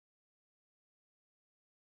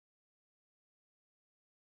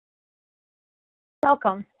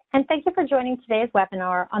Welcome, and thank you for joining today's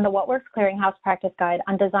webinar on the What Works Clearinghouse Practice Guide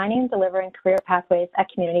on Designing and Delivering Career Pathways at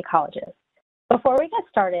Community Colleges. Before we get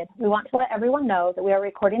started, we want to let everyone know that we are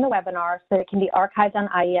recording the webinar so that it can be archived on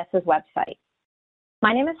IES's website.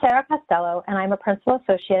 My name is Sarah Costello, and I'm a Principal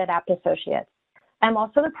Associate at Abt Associates. I'm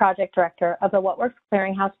also the Project Director of the What Works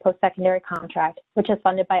Clearinghouse Post-Secondary Contract, which is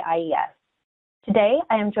funded by IES. Today,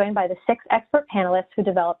 I am joined by the 6 expert panelists who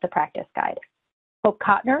developed the practice guide. Hope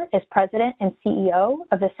Kotner is President and CEO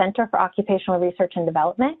of the Center for Occupational Research and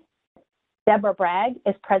Development. Deborah Bragg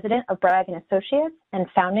is President of Bragg Associates and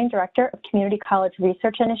Founding Director of Community College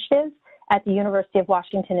Research Initiatives at the University of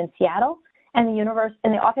Washington in Seattle and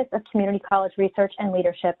in the Office of Community College Research and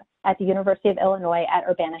Leadership at the University of Illinois at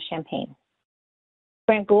Urbana-Champaign.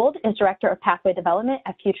 Grant Gould is Director of Pathway Development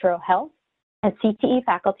at Futuro Health and CTE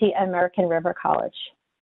faculty at American River College.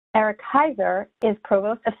 Eric Heiser is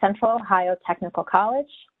Provost of Central Ohio Technical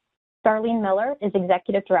College. Darlene Miller is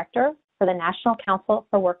Executive Director for the National Council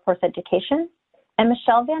for Workforce Education. And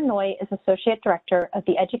Michelle Van Noy is Associate Director of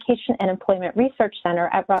the Education and Employment Research Center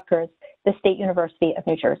at Rutgers, the State University of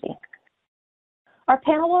New Jersey. Our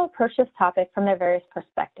panel will approach this topic from their various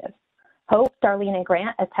perspectives. Hope, Darlene, and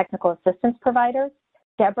Grant as technical assistance providers,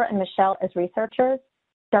 Deborah and Michelle as researchers,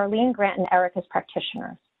 Darlene, Grant, and Eric as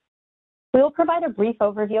practitioners. We will provide a brief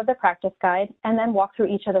overview of the practice guide and then walk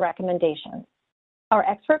through each of the recommendations. Our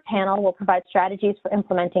expert panel will provide strategies for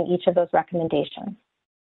implementing each of those recommendations.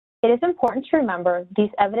 It is important to remember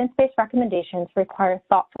these evidence-based recommendations require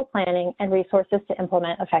thoughtful planning and resources to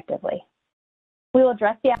implement effectively. We will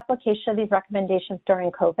address the application of these recommendations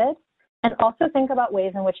during COVID and also think about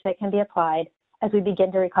ways in which they can be applied as we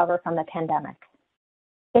begin to recover from the pandemic.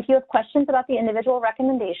 If you have questions about the individual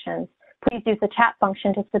recommendations, please use the chat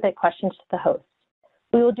function to submit questions to the host.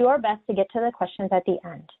 We will do our best to get to the questions at the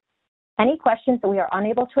end. Any questions that we are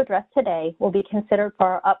unable to address today will be considered for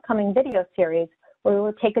our upcoming video series, where we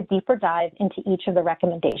will take a deeper dive into each of the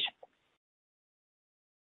recommendations.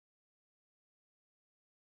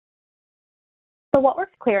 The What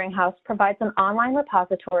Works Clearinghouse provides an online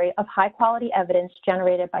repository of high-quality evidence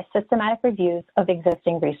generated by systematic reviews of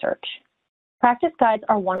existing research. Practice guides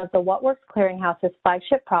are one of the What Works Clearinghouse's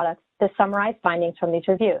flagship products that summarize findings from these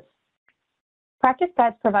reviews. Practice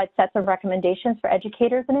guides provide sets of recommendations for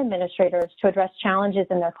educators and administrators to address challenges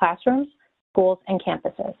in their classrooms, schools, and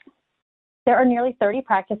campuses. There are nearly 30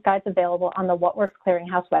 practice guides available on the What Works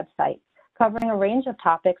Clearinghouse website, covering a range of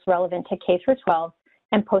topics relevant to K-12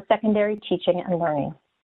 and post-secondary teaching and learning.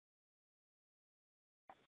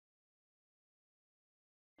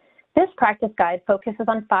 This practice guide focuses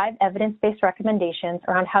on 5 evidence-based recommendations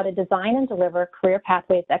around how to design and deliver career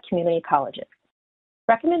pathways at community colleges.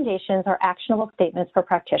 Recommendations are actionable statements for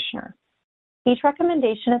practitioners. Each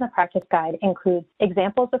recommendation in the practice guide includes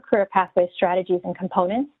examples of career pathway strategies and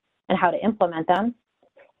components and how to implement them,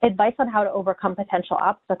 advice on how to overcome potential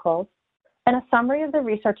obstacles, and a summary of the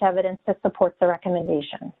research evidence that supports the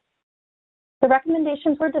recommendation. The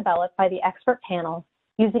recommendations were developed by the expert panel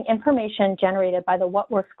using information generated by the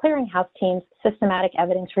What Works Clearinghouse team's systematic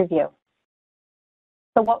evidence review.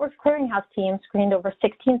 The What Works Clearinghouse team screened over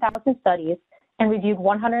 16,000 studies and reviewed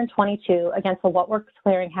 122 against the What Works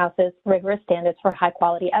Clearinghouse's rigorous standards for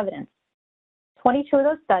high-quality evidence. 22 of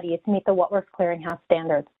those studies meet the What Works Clearinghouse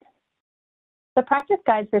standards. The practice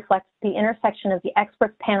guides reflect the intersection of the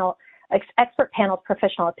expert panel's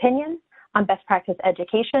professional opinion on best practice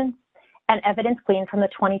education and evidence gleaned from the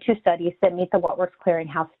 22 studies that meet the What Works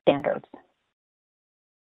Clearinghouse standards.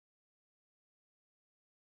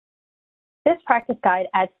 This practice guide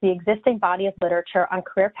adds to the existing body of literature on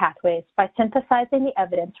career pathways by synthesizing the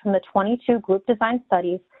evidence from the 22 group design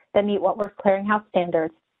studies that meet What Works Clearinghouse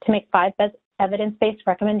standards to make 5 evidence-based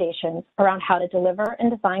recommendations around how to deliver and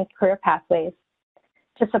design career pathways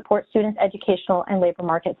to support students' educational and labor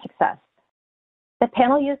market success. The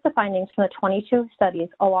panel used the findings from the 22 studies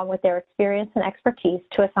along with their experience and expertise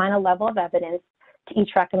to assign a level of evidence to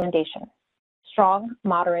each recommendation: strong,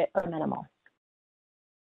 moderate, or minimal.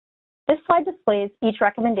 This slide displays each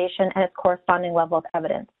recommendation and its corresponding level of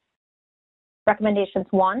evidence. Recommendations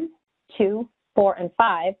 1, 2, 4, and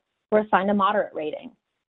 5 were assigned a moderate rating,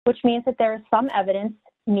 which means that there is some evidence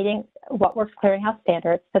meeting What Works Clearinghouse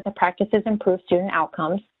standards that the practices improve student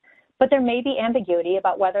outcomes, but there may be ambiguity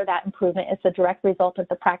about whether that improvement is the direct result of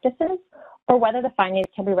the practices or whether the findings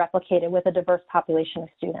can be replicated with a diverse population of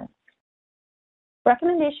students.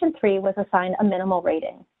 Recommendation 3 was assigned a minimal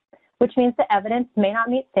rating, which means the evidence may not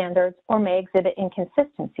meet standards or may exhibit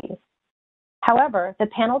inconsistencies. However, the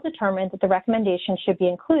panel determined that the recommendation should be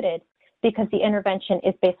included because the intervention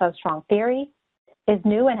is based on strong theory, is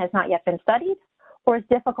new and has not yet been studied, or is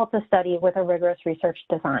difficult to study with a rigorous research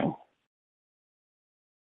design.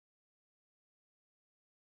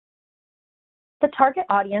 The target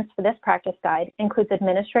audience for this practice guide includes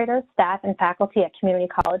administrators, staff, and faculty at community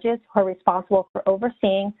colleges who are responsible for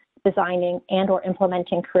overseeing, designing, and/or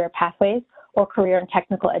implementing career pathways or career and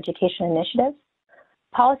technical education initiatives,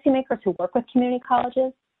 policymakers who work with community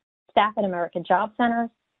colleges, staff at American Job Centers,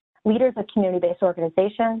 leaders of community-based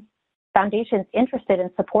organizations, foundations interested in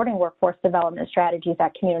supporting workforce development strategies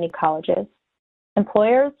at community colleges,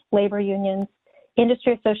 employers, labor unions,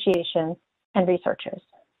 industry associations, and researchers.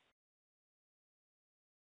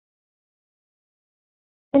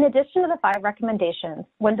 In addition to the 5 recommendations,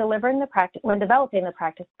 when developing the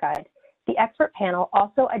practice guide, the expert panel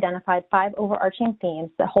also identified 5 overarching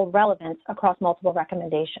themes that hold relevance across multiple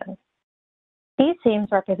recommendations. These themes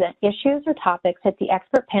represent issues or topics that the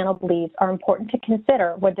expert panel believes are important to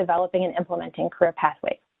consider when developing and implementing career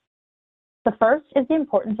pathways. The first is the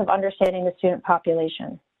importance of understanding the student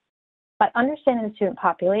population. By understanding the student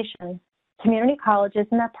population, community colleges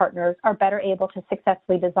and their partners are better able to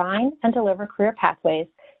successfully design and deliver career pathways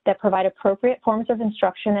that provide appropriate forms of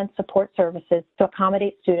instruction and support services to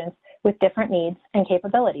accommodate students with different needs and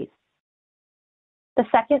capabilities. The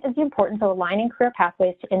second is the importance of aligning career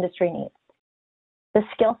pathways to industry needs. The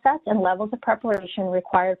skill sets and levels of preparation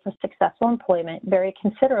required for successful employment vary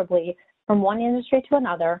considerably from one industry to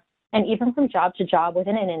another and even from job to job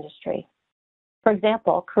within an industry. For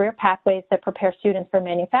example, career pathways that prepare students for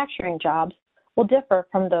manufacturing jobs will differ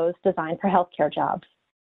from those designed for healthcare jobs.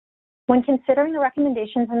 When considering the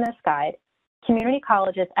recommendations in this guide, community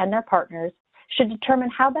colleges and their partners should determine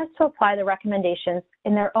how best to apply the recommendations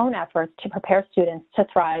in their own efforts to prepare students to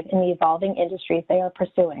thrive in the evolving industries they are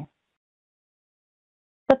pursuing.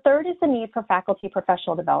 The third is the need for faculty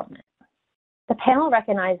professional development. The panel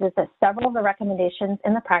recognizes that several of the recommendations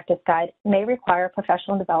in the practice guide may require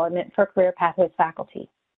professional development for career pathways faculty.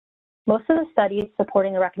 Most of the studies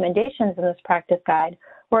supporting the recommendations in this practice guide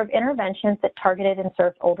were of interventions that targeted and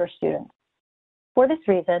served older students. For this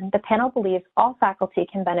reason, the panel believes all faculty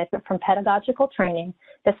can benefit from pedagogical training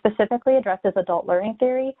that specifically addresses adult learning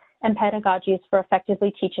theory and pedagogies for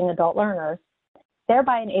effectively teaching adult learners,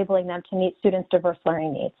 thereby enabling them to meet students' diverse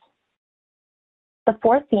learning needs. The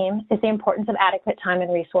fourth theme is the importance of adequate time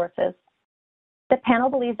and resources. The panel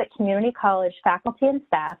believes that community college faculty and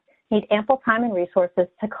staff need ample time and resources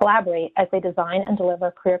to collaborate as they design and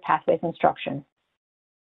deliver career pathways instruction.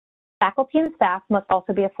 Faculty and staff must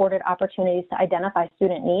also be afforded opportunities to identify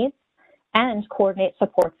student needs and coordinate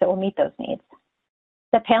supports that will meet those needs.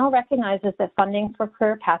 The panel recognizes that funding for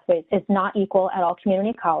career pathways is not equal at all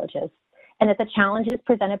community colleges, and that the challenges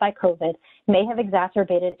presented by COVID may have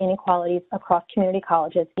exacerbated inequalities across community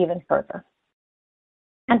colleges even further.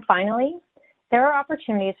 And finally, there are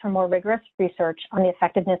opportunities for more rigorous research on the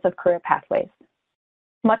effectiveness of career pathways.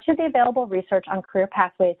 Much of the available research on career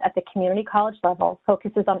pathways at the community college level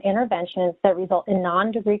focuses on interventions that result in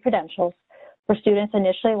non-degree credentials for students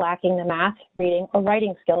initially lacking the math, reading, or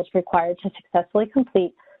writing skills required to successfully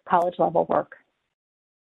complete college-level work.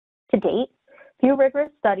 To date, few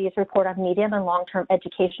rigorous studies report on medium and long-term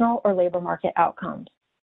educational or labor market outcomes.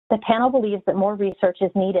 The panel believes that more research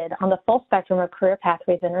is needed on the full spectrum of career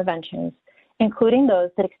pathways interventions, including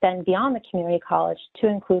those that extend beyond the community college to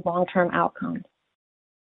include long-term outcomes.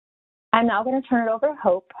 I'm now going to turn it over to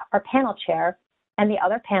Hope, our panel chair, and the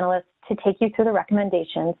other panelists to take you through the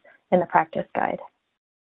recommendations in the practice guide.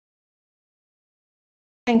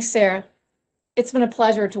 Thanks, Sarah. It's been a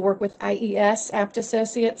pleasure to work with IES, Abt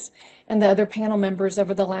Associates, and the other panel members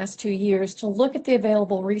over the last 2 years to look at the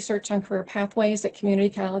available research on career pathways at community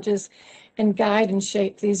colleges and guide and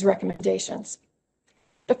shape these recommendations.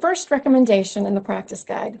 The first recommendation in the practice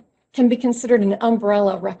guide can be considered an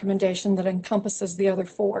umbrella recommendation that encompasses the other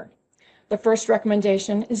 4. The first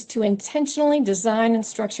recommendation is to intentionally design and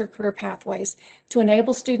structure career pathways to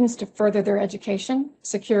enable students to further their education,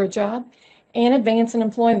 secure a job, and advance in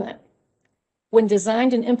employment. When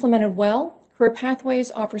designed and implemented well, career pathways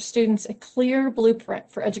offer students a clear blueprint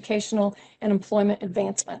for educational and employment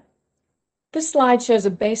advancement. This slide shows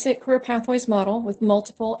a basic career pathways model with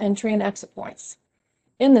multiple entry and exit points.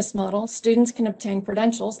 In this model, students can obtain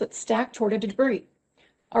credentials that stack toward a degree,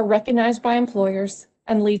 are recognized by employers,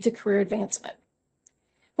 and lead to career advancement.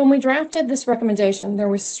 When we drafted this recommendation, there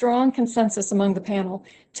was strong consensus among the panel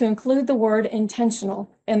to include the word intentional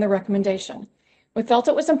in the recommendation. We felt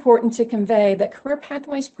it was important to convey that career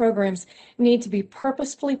pathways programs need to be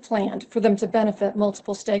purposefully planned for them to benefit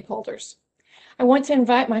multiple stakeholders. I want to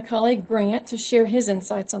invite my colleague Grant to share his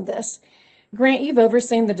insights on this. Grant, you've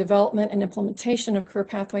overseen the development and implementation of career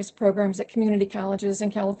pathways programs at community colleges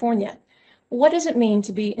in California. what does it mean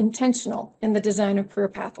to be intentional in the design of career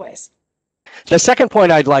pathways? The second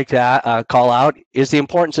point I'd like to call out is the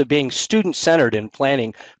importance of being student-centered in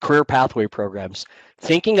planning career pathway programs,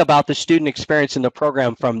 thinking about the student experience in the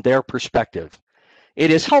program from their perspective.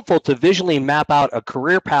 It is helpful to visually map out a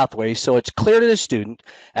career pathway so it's clear to the student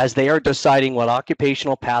as they are deciding what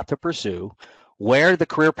occupational path to pursue, where the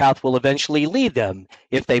career path will eventually lead them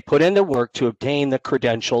if they put in the work to obtain the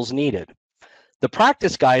credentials needed. The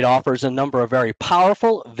practice guide offers a number of very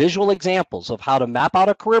powerful visual examples of how to map out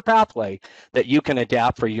a career pathway that you can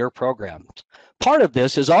adapt for your programs. Part of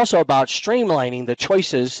this is also about streamlining the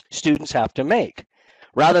choices students have to make.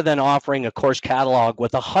 Rather than offering a course catalog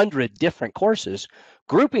with 100 different courses,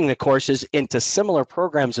 grouping the courses into similar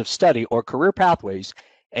programs of study or career pathways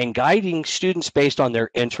and guiding students based on their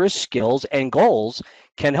interests, skills, and goals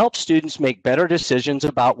can help students make better decisions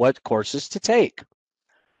about what courses to take.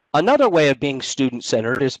 Another way of being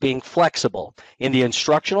student-centered is being flexible in the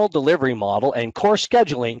instructional delivery model and course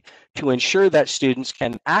scheduling to ensure that students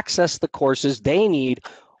can access the courses they need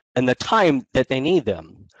and the time that they need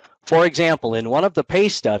them. For example, in one of the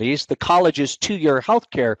PACE studies, the college's two-year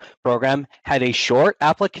healthcare program had a short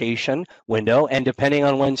application window, and depending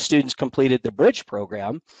on when students completed the bridge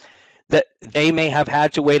program, that they may have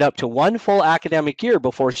had to wait up to one full academic year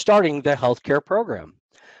before starting the healthcare program.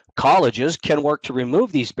 Colleges can work to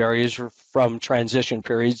remove these barriers from transition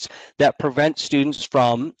periods that prevent students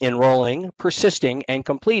from enrolling, persisting, and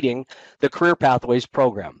completing the Career Pathways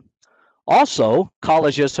program. Also,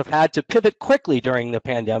 colleges have had to pivot quickly during the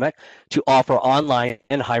pandemic to offer online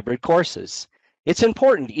and hybrid courses. It's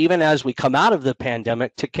important, even as we come out of the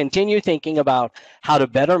pandemic, to continue thinking about how to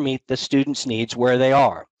better meet the students' needs where they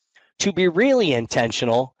are. To be really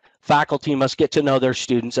intentional, faculty must get to know their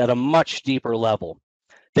students at a much deeper level.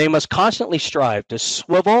 They must constantly strive to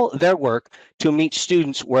swivel their work to meet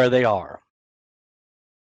students where they are.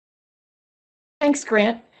 Thanks,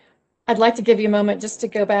 Grant. I'd like to give you a moment just to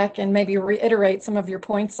go back and maybe reiterate some of your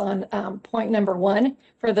points on point number 1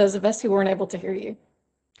 for those of us who weren't able to hear you.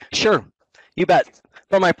 Sure, you bet.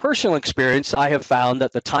 From my personal experience, I have found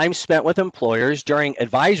that the time spent with employers during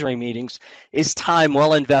advisory meetings is time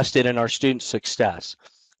well invested in our students' success.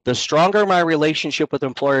 The stronger my relationship with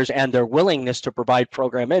employers and their willingness to provide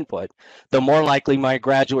program input, the more likely my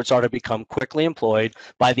graduates are to become quickly employed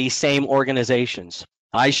by these same organizations.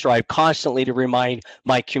 I strive constantly to remind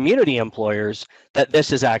my community employers that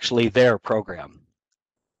this is actually their program.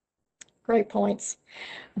 Great points.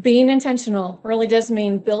 Being intentional really does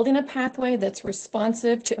mean building a pathway that's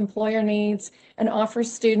responsive to employer needs and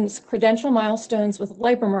offers students credential milestones with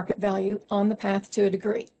labor market value on the path to a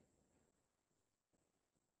degree.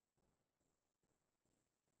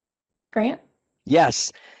 Grant?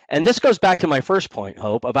 Yes, and this goes back to my first point,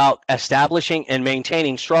 Hope, about establishing and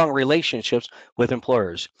maintaining strong relationships with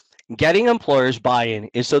employers. Getting employers buy-in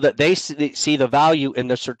is so that they see the value in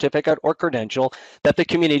the certificate or credential that the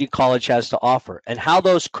community college has to offer, and how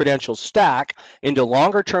those credentials stack into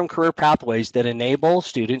longer-term career pathways that enable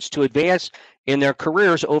students to advance in their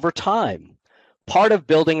careers over time. Part of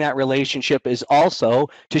building that relationship is also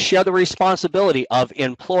to share the responsibility of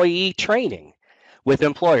employee training with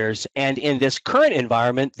employers, and in this current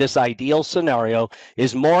environment, this ideal scenario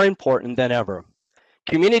is more important than ever.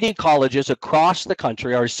 Community colleges across the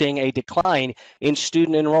country are seeing a decline in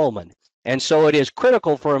student enrollment, and so it is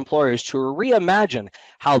critical for employers to reimagine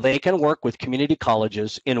how they can work with community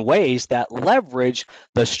colleges in ways that leverage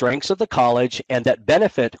the strengths of the college and that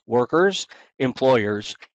benefit workers,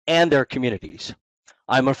 employers, and their communities.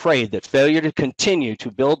 I'm afraid that failure to continue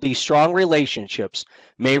to build these strong relationships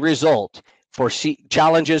may result for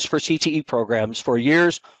challenges for CTE programs for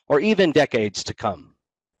years or even decades to come.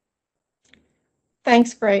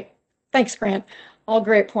 Thanks, Grant. All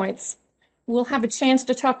great points. We'll have a chance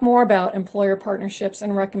to talk more about employer partnerships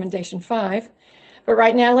in recommendation 5, but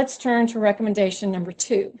right now let's turn to recommendation number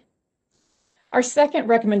 2. Our second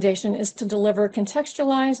recommendation is to deliver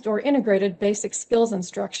contextualized or integrated basic skills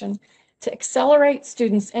instruction to accelerate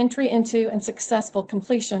students' entry into and successful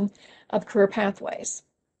completion of career pathways.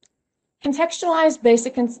 Contextualized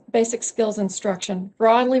basic skills instruction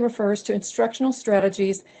broadly refers to instructional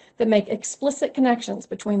strategies that make explicit connections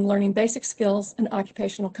between learning basic skills and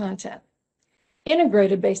occupational content.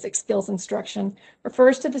 Integrated basic skills instruction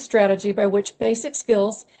refers to the strategy by which basic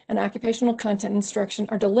skills and occupational content instruction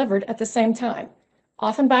are delivered at the same time,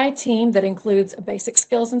 often by a team that includes a basic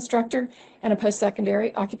skills instructor and a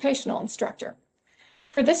post-secondary occupational instructor.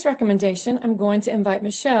 For this recommendation, I'm going to invite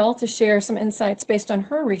Michelle to share some insights based on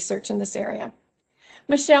her research in this area.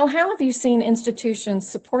 Michelle, how have you seen institutions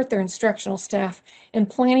support their instructional staff in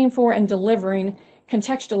planning for and delivering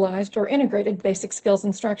contextualized or integrated basic skills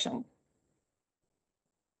instruction?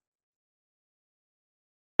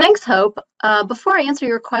 Thanks, Hope. Before I answer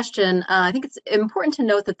your question, I think it's important to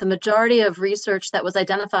note that the majority of research that was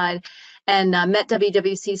identified and met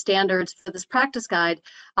WWC standards for this practice guide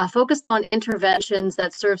focused on interventions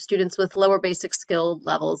that serve students with lower basic skill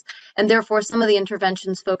levels. And therefore, some of the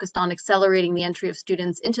interventions focused on accelerating the entry of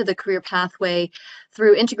students into the career pathway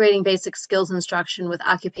through integrating basic skills instruction with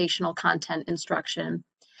occupational content instruction.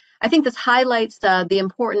 I think this highlights the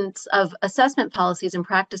importance of assessment policies and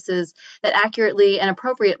practices that accurately and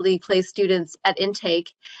appropriately place students at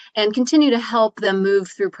intake and continue to help them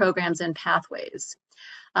move through programs and pathways.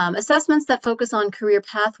 Assessments that focus on career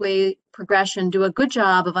pathway progression do a good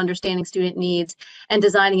job of understanding student needs and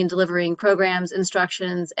designing and delivering programs,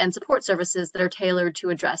 instructions, and support services that are tailored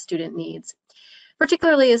to address student needs.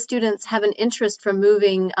 Particularly as students have an interest from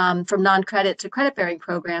moving from non-credit to credit-bearing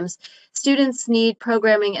programs, students need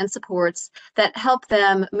programming and supports that help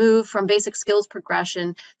them move from basic skills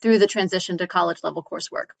progression through the transition to college-level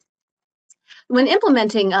coursework. When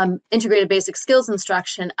implementing integrated basic skills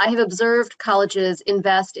instruction, I have observed colleges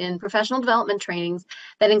invest in professional development trainings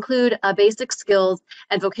that include basic skills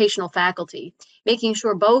and vocational faculty. Making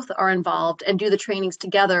sure both are involved and do the trainings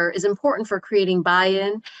together is important for creating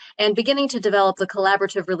buy-in and beginning to develop the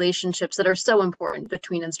collaborative relationships that are so important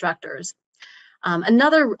between instructors.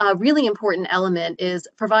 Another really important element is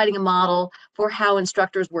providing a model for how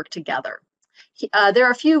instructors work together. There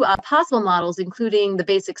are a few possible models, including the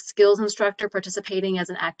basic skills instructor participating as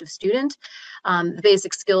an active student, the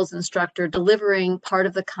basic skills instructor delivering part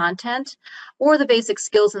of the content, or the basic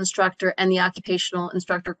skills instructor and the occupational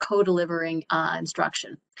instructor co-delivering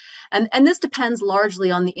instruction. And this depends largely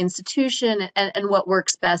on the institution and what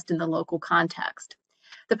works best in the local context.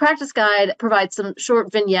 The practice guide provides some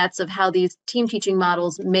short vignettes of how these team teaching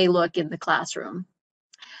models may look in the classroom.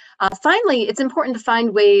 Finally, it's important to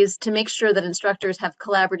find ways to make sure that instructors have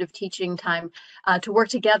collaborative teaching time to work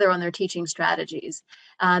together on their teaching strategies.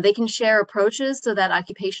 They can share approaches so that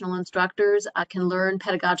occupational instructors can learn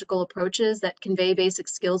pedagogical approaches that convey basic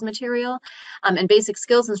skills material, and basic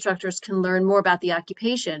skills instructors can learn more about the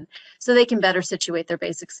occupation so they can better situate their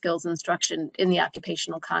basic skills instruction in the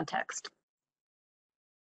occupational context.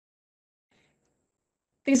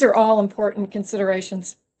 These are all important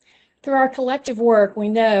considerations. Through our collective work, we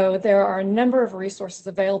know there are a number of resources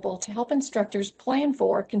available to help instructors plan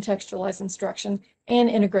for contextualized instruction and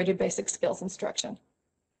integrated basic skills instruction.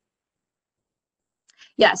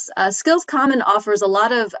 Yes, Skills Common offers a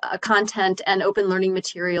lot of content and open learning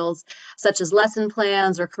materials, such as lesson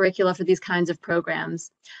plans or curricula for these kinds of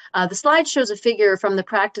programs. The slide shows a figure from the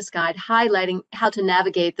practice guide highlighting how to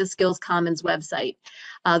navigate the Skills Commons website.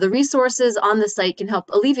 The resources on the site can help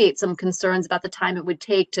alleviate some concerns about the time it would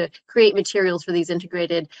take to create materials for these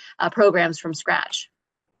integrated programs from scratch.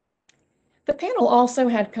 The panel also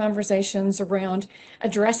had conversations around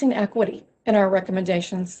addressing equity in our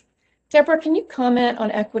recommendations. Deborah, can you comment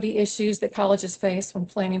on equity issues that colleges face when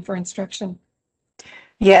planning for instruction?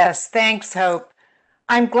 Yes, thanks, Hope.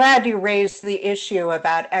 I'm glad you raised the issue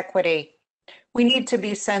about equity. We need to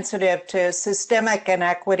be sensitive to systemic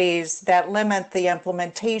inequities that limit the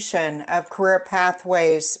implementation of career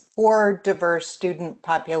pathways for diverse student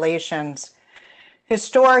populations.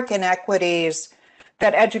 Historic inequities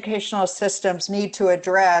that educational systems need to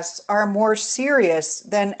address are more serious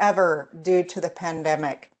than ever due to the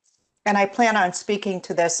pandemic. And I plan on speaking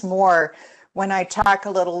to this more when I talk a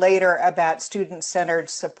little later about student-centered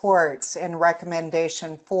supports in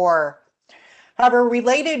recommendation 4. However,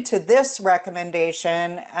 related to this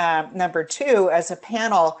recommendation, number 2, as a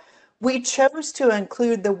panel, we chose to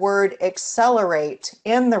include the word accelerate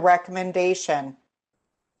in the recommendation,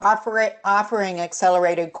 offering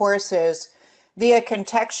accelerated courses via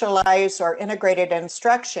contextualized or integrated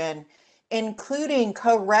instruction, including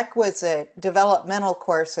co-requisite developmental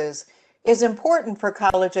courses, is important for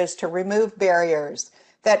colleges to remove barriers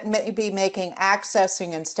that may be making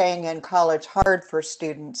accessing and staying in college hard for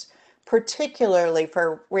students, particularly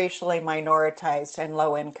for racially minoritized and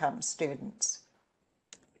low-income students.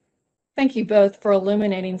 Thank you both for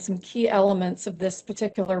illuminating some key elements of this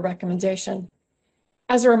particular recommendation.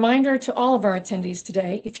 As a reminder to all of our attendees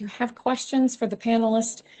today, if you have questions for the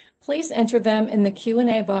panelists, please enter them in the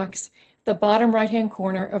Q&A box at the bottom right-hand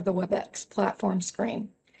corner of the WebEx platform screen.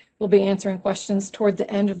 We'll be answering questions toward the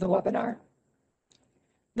end of the webinar.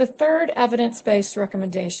 The third evidence-based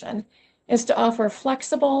recommendation is to offer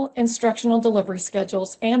flexible instructional delivery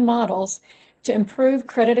schedules and models to improve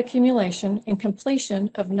credit accumulation and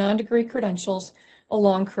completion of non-degree credentials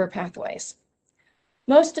along career pathways.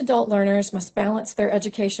 Most adult learners must balance their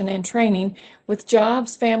education and training with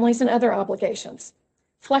jobs, families, and other obligations.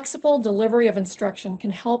 Flexible delivery of instruction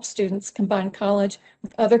can help students combine college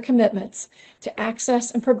with other commitments to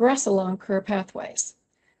access and progress along career pathways.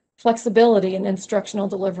 Flexibility in instructional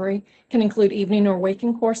delivery can include evening or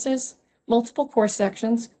waking courses, multiple course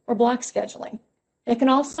sections, or block scheduling. It can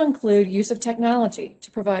also include use of technology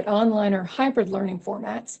to provide online or hybrid learning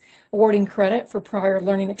formats, awarding credit for prior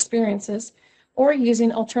learning experiences, or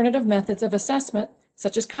using alternative methods of assessment,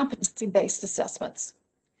 such as competency-based assessments.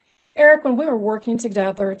 Eric, when we were working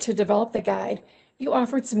together to develop the guide, you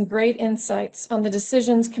offered some great insights on the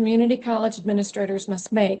decisions community college administrators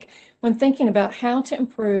must make when thinking about how to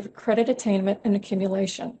improve credit attainment and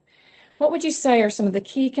accumulation. What would you say are some of the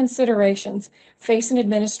key considerations facing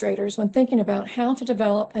administrators when thinking about how to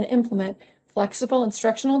develop and implement flexible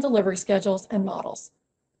instructional delivery schedules and models?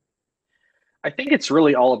 I think it's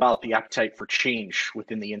really all about the appetite for change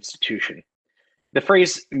within the institution. The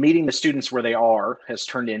phrase meeting the students where they are has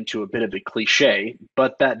turned into a bit of a cliche,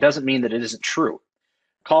 but that doesn't mean that it isn't true.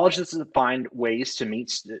 Colleges that find ways to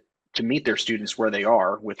meet their students where they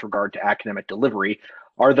are with regard to academic delivery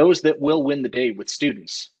are those that will win the day with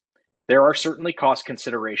students. There are certainly cost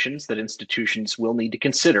considerations that institutions will need to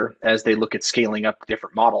consider as they look at scaling up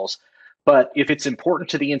different models, but if it's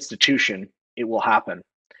important to the institution, it will happen.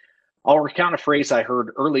 I'll recount a phrase I heard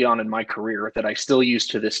early on in my career that I still use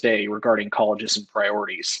to this day regarding colleges and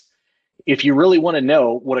priorities. If you really want to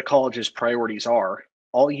know what a college's priorities are,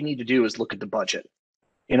 all you need to do is look at the budget.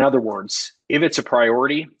 In other words, if it's a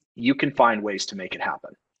priority, you can find ways to make it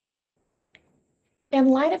happen. In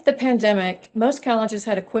light of the pandemic, most colleges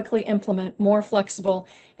had to quickly implement more flexible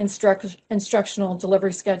instructional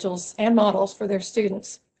delivery schedules and models for their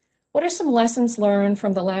students. What are some lessons learned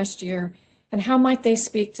from the last year, and how might they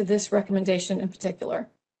speak to this recommendation in particular?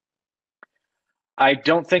 I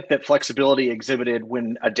don't think that flexibility exhibited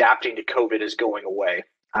when adapting to COVID is going away.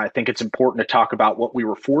 I think it's important to talk about what we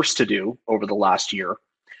were forced to do over the last year.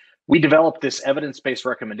 We developed this evidence-based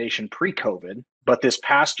recommendation pre-COVID, but this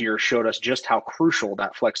past year showed us just how crucial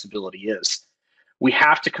that flexibility is. We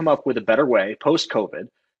have to come up with a better way post-COVID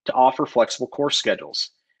to offer flexible course schedules.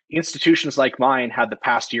 Institutions like mine had the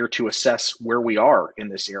past year to assess where we are in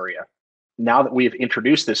this area. Now that we have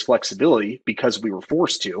introduced this flexibility because we were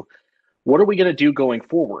forced to, what are we going to do going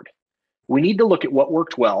forward? We need to look at what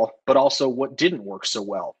worked well, but also what didn't work so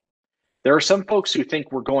well. There are some folks who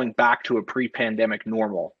think we're going back to a pre-pandemic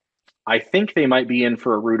normal. I think they might be in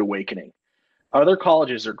for a rude awakening. Other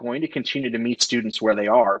colleges are going to continue to meet students where they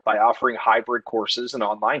are by offering hybrid courses and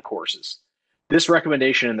online courses. This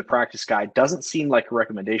recommendation in the practice guide doesn't seem like a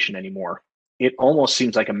recommendation anymore. It almost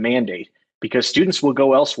seems like a mandate because students will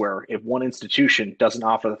go elsewhere if one institution doesn't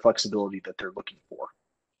offer the flexibility that they're looking for.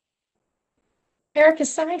 Eric,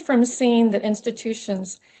 aside from seeing that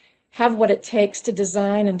institutions have what it takes to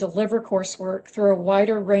design and deliver coursework through a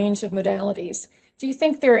wider range of modalities, do you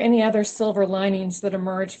think there are any other silver linings that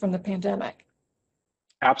emerge from the pandemic?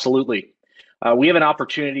 Absolutely. We have an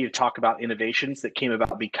opportunity to talk about innovations that came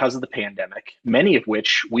about because of the pandemic, many of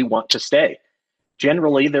which we want to stay.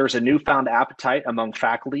 Generally, there's a newfound appetite among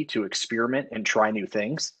faculty to experiment and try new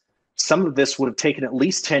things. Some of this would have taken at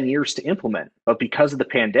least 10 years to implement, but because of the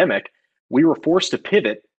pandemic, we were forced to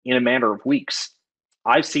pivot in a matter of weeks.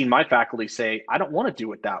 I've seen my faculty say, I don't want to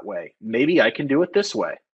do it that way. Maybe I can do it this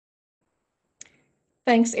way.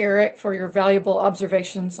 Thanks, Eric, for your valuable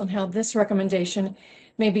observations on how this recommendation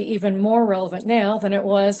may be even more relevant now than it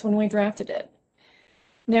was when we drafted it.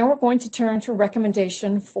 Now we're going to turn to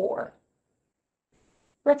recommendation 4.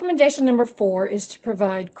 Recommendation number 4 is to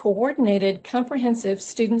provide coordinated, comprehensive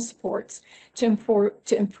student supports to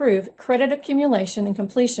improve credit accumulation and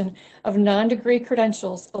completion of non-degree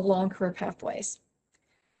credentials along career pathways.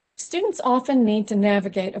 Students often need to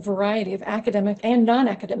navigate a variety of academic and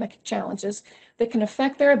non-academic challenges that can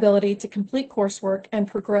affect their ability to complete coursework and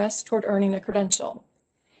progress toward earning a credential.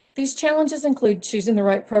 These challenges include choosing the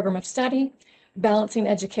right program of study, balancing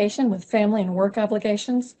education with family and work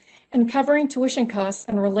obligations, and covering tuition costs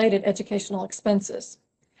and related educational expenses.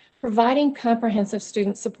 Providing comprehensive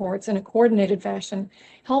student supports in a coordinated fashion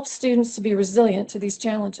helps students to be resilient to these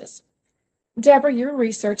challenges. Deborah, your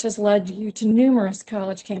research has led you to numerous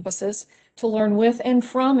college campuses to learn with and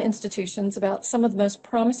from institutions about some of the most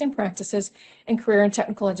promising practices in career and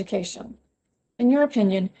technical education. In your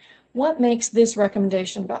opinion, what makes this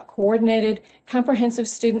recommendation about coordinated, comprehensive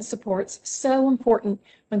student supports so important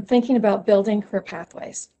when thinking about building career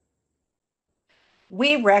pathways?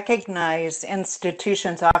 We recognize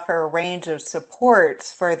institutions offer a range of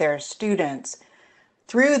supports for their students.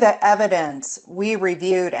 Through the evidence we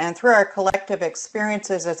reviewed and through our collective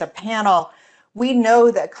experiences as a panel, we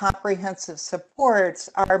know that comprehensive supports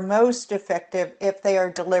are most effective if they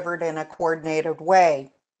are delivered in a coordinated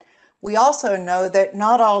way. We also know that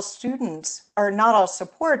not all students or not all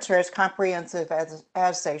supports are as comprehensive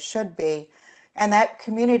as they should be, and that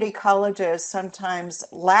community colleges sometimes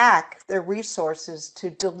lack the resources to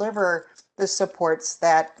deliver the supports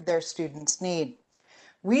that their students need.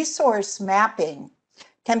 Resource mapping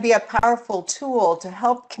can be a powerful tool to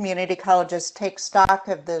help community colleges take stock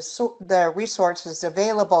of the resources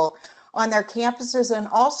available on their campuses and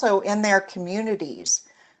also in their communities.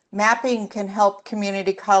 Mapping can help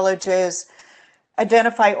community colleges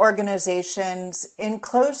identify organizations in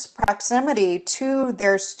close proximity to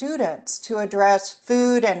their students to address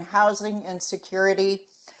food and housing insecurity,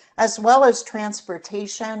 as well as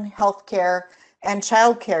transportation, healthcare, and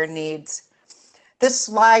childcare needs. This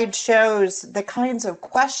slide shows the kinds of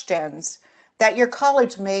questions that your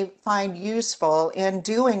college may find useful in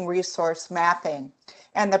doing resource mapping,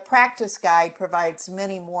 and the practice guide provides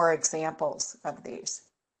many more examples of these.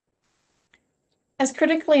 As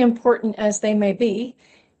critically important as they may be,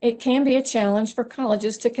 it can be a challenge for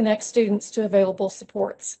colleges to connect students to available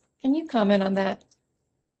supports. Can you comment on that?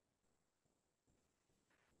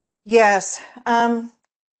 Yes.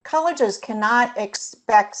 Colleges cannot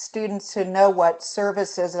expect students to know what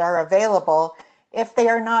services are available if they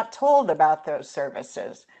are not told about those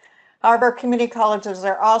services. However, community colleges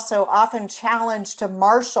are also often challenged to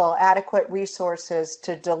marshal adequate resources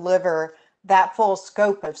to deliver that full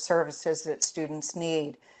scope of services that students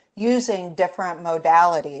need using different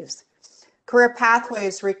modalities. Career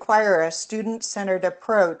pathways require a student-centered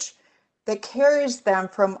approach that carries them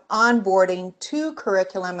from onboarding to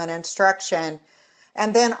curriculum and instruction,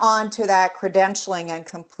 and then on to that credentialing and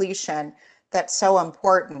completion that's so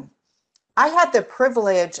important. I had the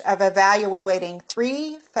privilege of evaluating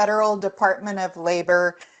 3 federal Department of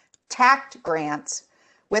Labor TACT grants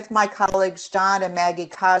with my colleagues John and Maggie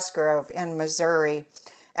Cosgrove in Missouri.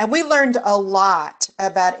 And we learned a lot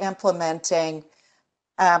about implementing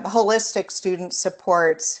holistic student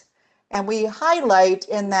supports. And we highlight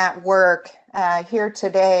in that work here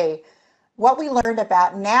today what we learned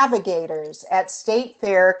about navigators at State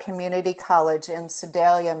Fair Community College in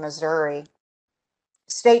Sedalia, Missouri.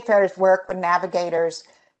 State Fair's work with navigators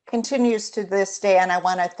continues to this day, and I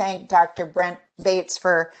want to thank Dr. Brent Bates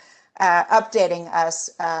for updating us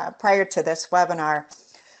prior to this webinar.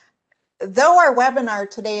 Though our webinar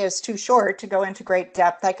today is too short to go into great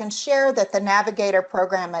depth, I can share that the Navigator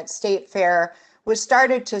program at State Fair was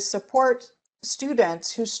started to support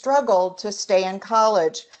students who struggled to stay in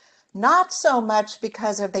college, not so much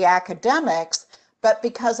because of the academics, but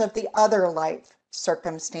because of the other life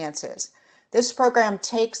circumstances. This program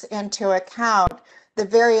takes into account the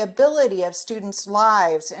variability of students'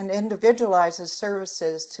 lives and individualizes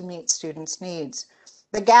services to meet students' needs.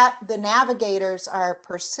 The navigators are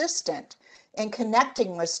persistent in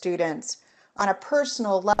connecting with students on a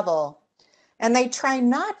personal level, and they try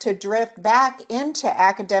not to drift back into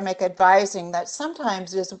academic advising that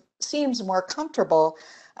sometimes seems more comfortable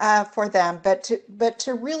for them, but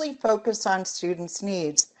to really focus on students'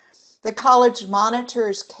 needs. The college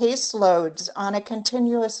monitors caseloads on a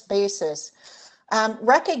continuous basis,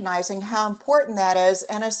 recognizing how important that is,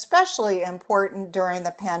 and especially important during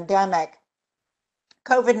the pandemic.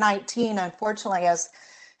 COVID-19, unfortunately,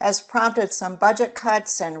 has prompted some budget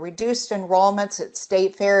cuts and reduced enrollments at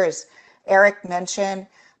State Fair, as Eric mentioned,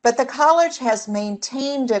 but the college has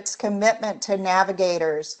maintained its commitment to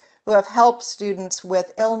navigators who have helped students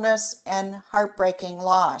with illness and heartbreaking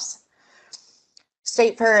loss.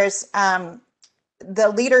 State Fair is, the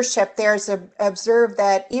leadership there has observed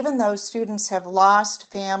that even though students have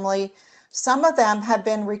lost family, some of them have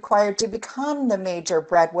been required to become the major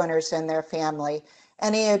breadwinners in their family.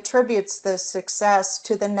 And he attributes the success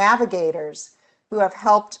to the navigators who have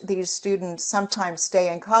helped these students sometimes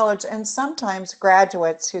stay in college and sometimes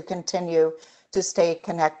graduates who continue to stay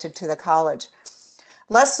connected to the college.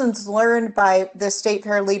 Lessons learned by the State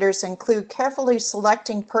Fair leaders include carefully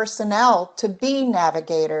selecting personnel to be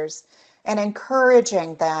navigators and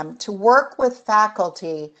encouraging them to work with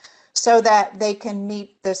faculty so that they can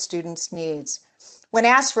meet the students' needs. When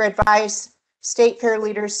asked for advice, State Fair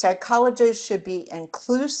leaders said colleges should be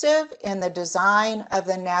inclusive in the design of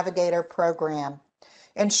the Navigator program,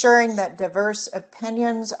 ensuring that diverse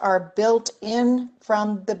opinions are built in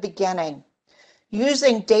from the beginning.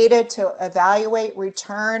 Using data to evaluate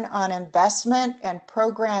return on investment and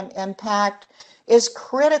program impact is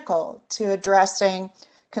critical to addressing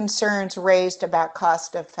concerns raised about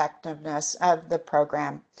cost effectiveness of the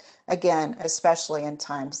program. Again, especially in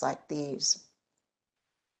times like these.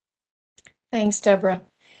 Thanks, Deborah.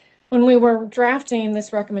 When we were drafting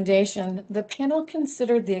this recommendation, the panel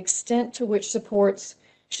considered the extent to which supports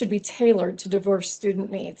should be tailored to diverse student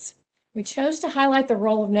needs. We chose to highlight the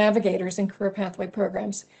role of navigators in career pathway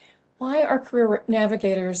programs. Why are career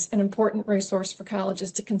navigators an important resource for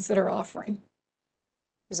colleges to consider offering?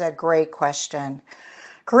 This is a great question.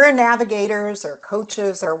 Career navigators or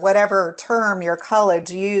coaches or whatever term your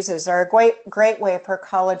college uses are a great way for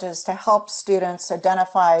colleges to help students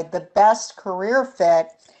identify the best career fit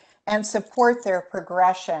and support their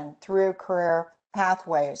progression through career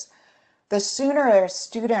pathways. The sooner a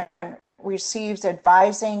student receives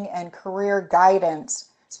advising and career guidance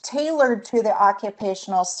tailored to the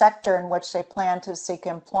occupational sector in which they plan to seek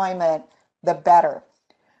employment, the better.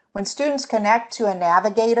 When students connect to a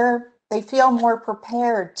navigator, they feel more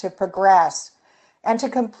prepared to progress and to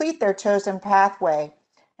complete their chosen pathway.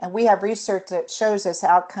 And we have research that shows this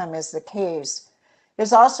outcome is the case. It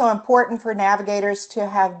is also important for navigators to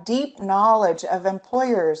have deep knowledge of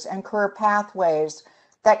employers and career pathways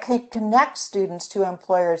that can connect students to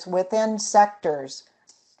employers within sectors.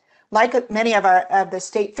 Like many of the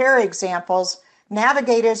state fair examples,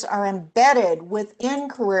 navigators are embedded within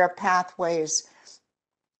career pathways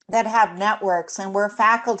that have networks and where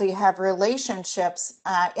faculty have relationships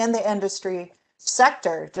in the industry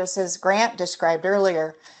sector, just as Grant described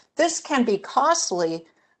earlier. This can be costly,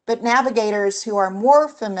 but navigators who are more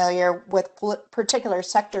familiar with particular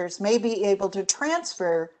sectors may be able to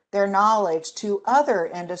transfer their knowledge to other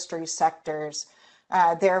industry sectors,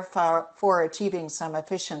 therefore achieving some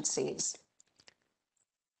efficiencies.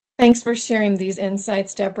 Thanks for sharing these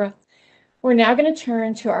insights, Deborah. We're now going to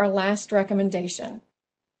turn to our last recommendation.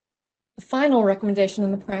 The final recommendation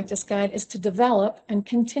in the practice guide is to develop and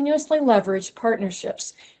continuously leverage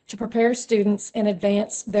partnerships to prepare students and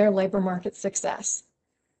advance their labor market success.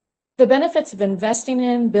 The benefits of investing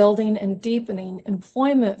in, building, and deepening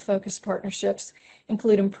employment-focused partnerships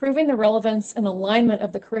include improving the relevance and alignment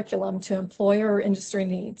of the curriculum to employer or industry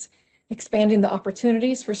needs, expanding the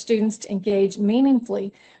opportunities for students to engage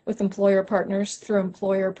meaningfully with employer partners through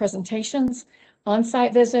employer presentations,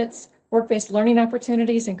 on-site visits, work-based learning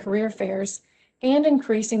opportunities and career fairs, and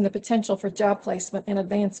increasing the potential for job placement and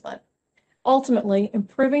advancement. Ultimately,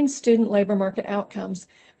 improving student labor market outcomes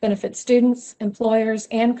benefit students, employers,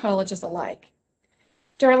 and colleges alike.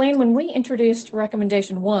 Darlene, when we introduced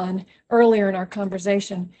recommendation 1 earlier in our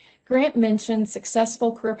conversation, Grant mentioned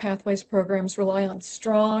successful career pathways programs rely on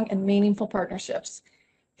strong and meaningful partnerships.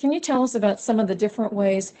 Can you tell us about some of the different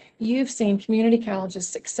ways you've seen community colleges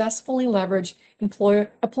successfully leverage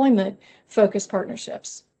employment-focused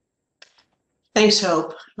partnerships? Thanks,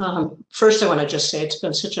 Hope. First, I want to just say it's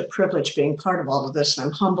been such a privilege being part of all of this, and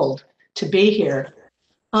I'm humbled to be here.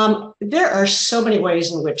 There are so many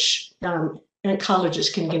ways in which colleges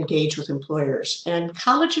can engage with employers, and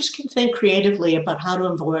colleges can think creatively about how to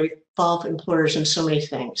involve employers in so many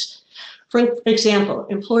things. For example,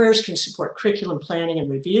 employers can support curriculum planning and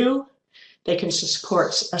review. They can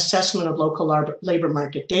support assessment of local labor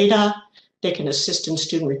market data. They can assist in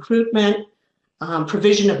student recruitment,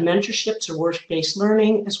 provision of mentorships or work-based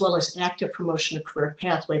learning, as well as active promotion of career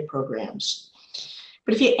pathway programs.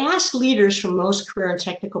 But if you ask leaders from most career and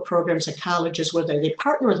technical programs at colleges whether they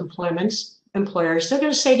partner with employers, they're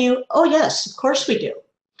going to say to you, oh yes, of course we do.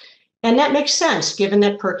 And that makes sense, given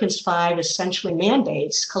that Perkins 5 essentially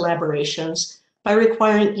mandates collaborations by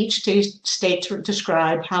requiring each state to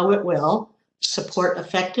describe how it will support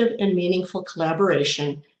effective and meaningful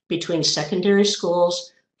collaboration between secondary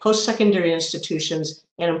schools, post-secondary institutions,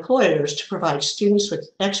 and employers to provide students with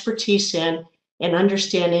expertise in and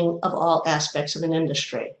understanding of all aspects of an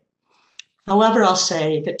industry. However, I'll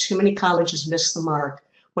say that too many colleges miss the mark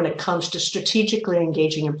when it comes to strategically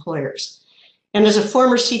engaging employers. And as a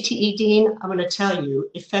former CTE dean, I'm going to tell you,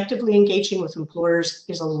 effectively engaging with employers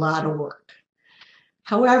is a lot of work.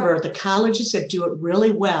 However, the colleges that do it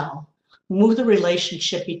really well move the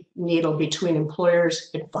relationship needle between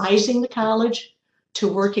employers advising the college to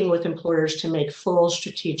working with employers to make full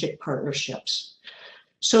strategic partnerships.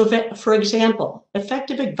 So, for example,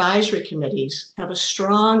 effective advisory committees have a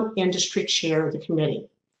strong industry chair of the committee.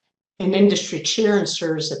 An industry chair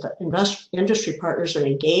ensures that the industry partners are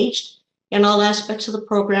engaged in all aspects of the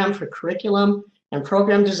program, from curriculum and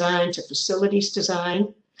program design to facilities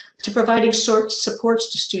design, to providing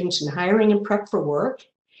supports to students in hiring and prep for work.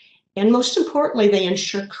 And most importantly, they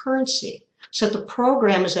ensure currency, so that the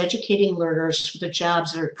program is educating learners for the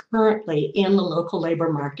jobs that are currently in the local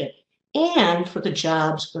labor market and for the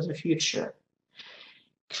jobs of the future.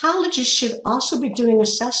 Colleges should also be doing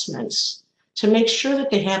assessments to make sure that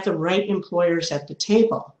they have the right employers at the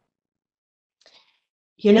table.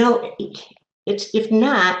 You know, if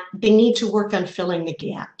not, they need to work on filling the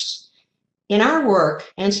gaps. In our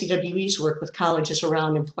work, NCWE's work with colleges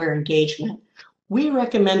around employer engagement, we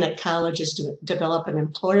recommend that colleges develop an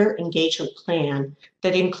employer engagement plan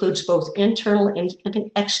that includes both internal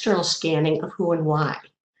and external scanning of who and why.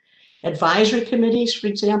 Advisory committees, for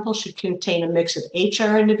example, should contain a mix of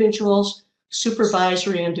HR individuals,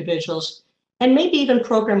 supervisory individuals, and maybe even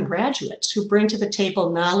program graduates who bring to the table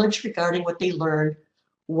knowledge regarding what they learned,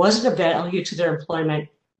 was it of value to their employment,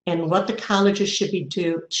 and what the colleges should be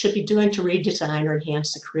doing to redesign or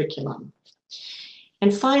enhance the curriculum.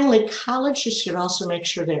 And finally, colleges should also make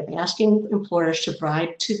sure they're asking employers to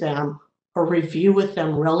provide to them or review with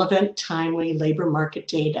them relevant, timely labor market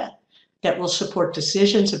data that will support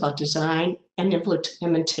decisions about design and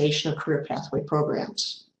implementation of career pathway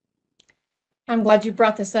programs. I'm glad you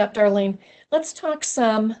brought this up, Darlene. Let's talk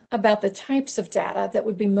some about the types of data that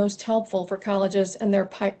would be most helpful for colleges and their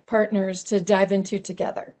partners to dive into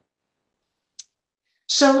together.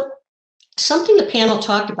 So something the panel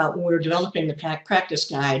talked about when we were developing the practice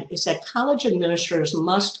guide is that college administrators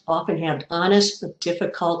must often have honest but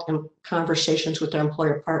difficult conversations with their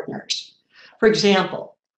employer partners. For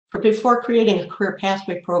example, before creating a career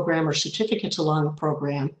pathway program or certificates along a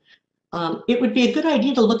program, it would be a good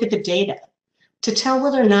idea to look at the data to tell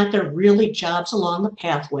whether or not there are really jobs along the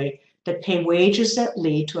pathway that pay wages that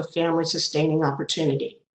lead to a family-sustaining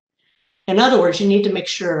opportunity. In other words, you need to make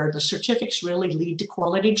sure the certificates really lead to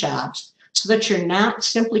quality jobs so that you're not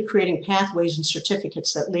simply creating pathways and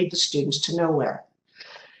certificates that lead the students to nowhere.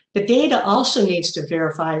 The data also needs to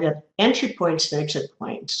verify that entry points and exit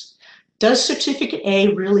points. Does certificate A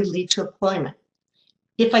really lead to employment?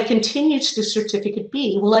 If I continue to certificate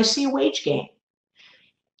B, will I see a wage gain?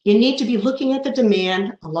 You need to be looking at the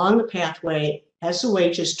demand along the pathway as the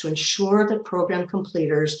wages to ensure that program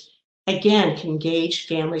completers, again, can gauge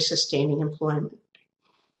family-sustaining employment.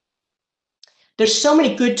 There's so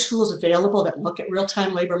many good tools available that look at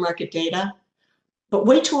real-time labor market data, but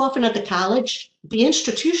way too often at the college, the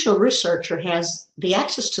institutional researcher has the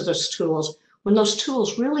access to those tools when those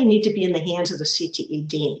tools really need to be in the hands of the CTE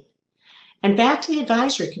dean. And back to the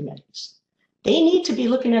advisory committees. They need to be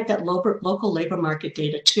looking at that local labor market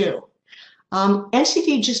data too.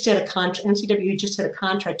 NCW just did a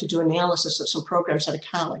contract to do analysis of some programs at a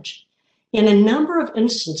college. In a number of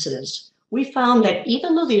instances, we found that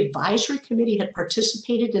even though the advisory committee had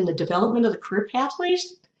participated in the development of the career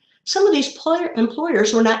pathways, some of these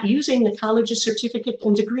employers were not using the college's certificate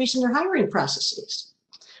and degrees in their hiring processes.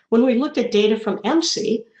 When we looked at data from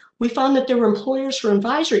MC, we found that there were employers for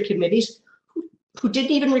advisory committees who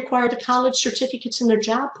didn't even require the college certificates in their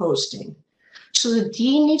job posting. So the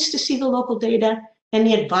dean needs to see the local data, and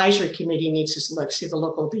the advisory committee needs to see the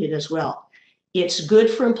local data as well. It's good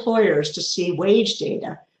for employers to see wage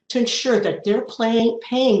data to ensure that they're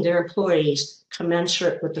paying their employees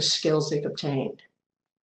commensurate with the skills they've obtained.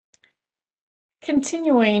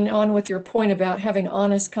 Continuing on with your point about having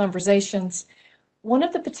honest conversations, one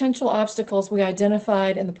of the potential obstacles we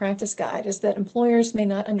identified in the practice guide is that employers may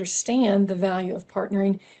not understand the value of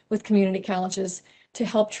partnering with community colleges to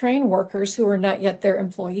help train workers who are not yet their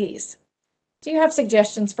employees. Do you have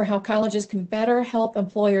suggestions for how colleges can better help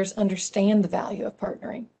employers understand the value of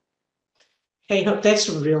partnering? Hey, Hope, that's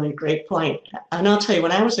a really great point. And I'll tell you,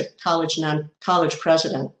 when I was a college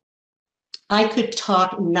president, I could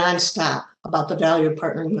talk nonstop about the value of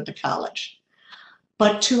partnering with the college.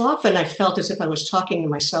 But too often I felt as if I was talking to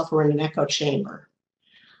myself or in an echo chamber.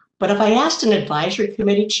 But if I asked an advisory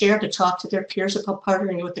committee chair to talk to their peers about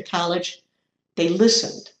partnering with the college, they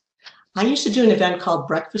listened. I used to do an event called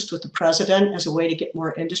Breakfast with the President as a way to get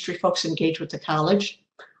more industry folks engaged with the college.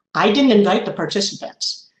 I didn't invite the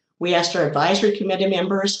participants. We asked our advisory committee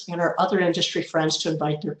members and our other industry friends to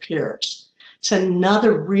invite their peers. It's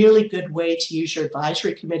another really good way to use your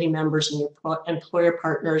advisory committee members and your employer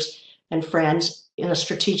partners and friends in a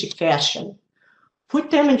strategic fashion.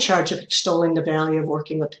 Put them in charge of extolling the value of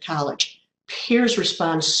working with the college. Peers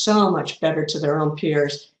respond so much better to their own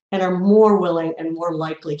peers and are more willing and more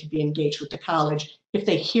likely to be engaged with the college if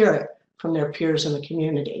they hear it from their peers in the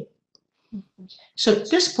community. So at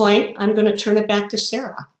this point, I'm going to turn it back to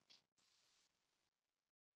Sarah.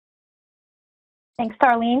 Thanks,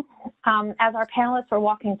 Darlene. As our panelists were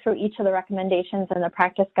walking through each of the recommendations in the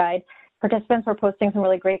practice guide, participants were posting some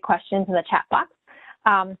really great questions in the chat box.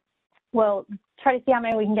 We'll try to see how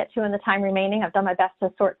many we can get to in the time remaining. I've done my best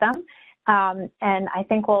to sort them. And I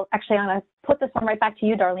think I'm going to put this one right back to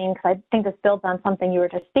you, Darlene, because I think this builds on something you were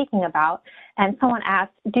just speaking about. And someone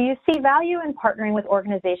asked, do you see value in partnering with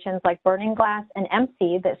organizations like Burning Glass and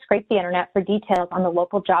MC that scrape the internet for details on the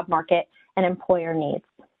local job market and employer needs?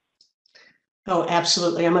 Oh,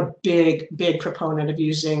 absolutely. I'm a big, big proponent of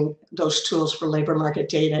using those tools for labor market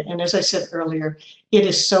data. And as I said earlier, it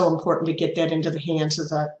is so important to get that into the hands of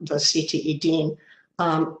the CTE dean.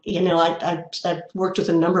 I've worked with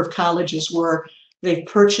a number of colleges where they've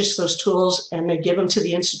purchased those tools and they give them to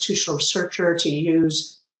the institutional researcher to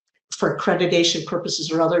use for accreditation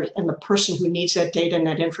purposes or others. And the person who needs that data and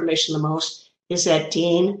that information the most is that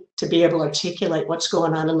dean, to be able to articulate what's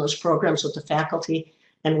going on in those programs with the faculty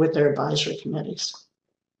and with their advisory committees.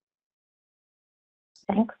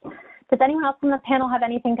 Thanks. Does anyone else on the panel have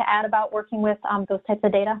anything to add about working with those types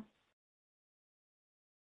of data?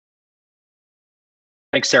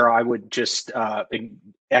 Thanks, Sarah. I would just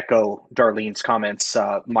echo Darlene's comments.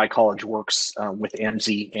 My college works with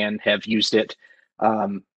AMSI and have used it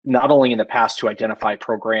not only in the past to identify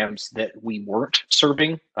programs that we weren't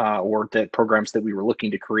serving or that programs that we were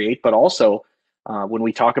looking to create, but also when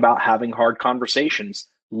we talk about having hard conversations,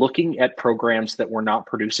 looking at programs that were not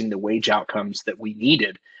producing the wage outcomes that we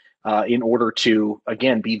needed in order to,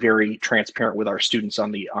 again, be very transparent with our students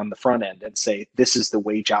on the front end and say, this is the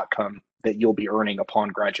wage outcome that you'll be earning upon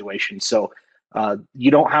graduation. So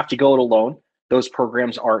you don't have to go it alone. Those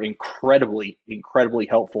programs are incredibly, incredibly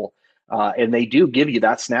helpful. And they do give you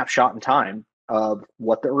that snapshot in time of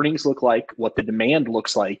what the earnings look like, what the demand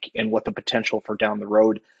looks like, and what the potential for down the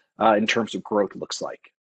road in terms of growth looks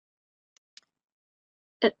like.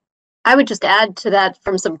 I would just add to that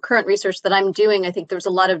from some current research that I'm doing. I think there's a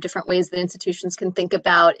lot of different ways that institutions can think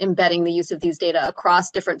about embedding the use of these data across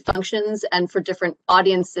different functions and for different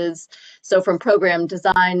audiences. So from program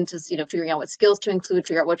design to figuring out what skills to include,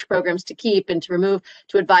 figure out which programs to keep and to remove,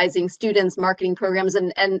 to advising students, marketing programs,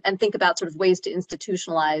 and think about sort of ways to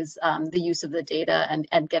institutionalize the use of the data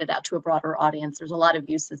and get it out to a broader audience. There's a lot of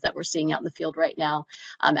uses that we're seeing out in the field right now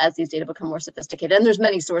as these data become more sophisticated. And there's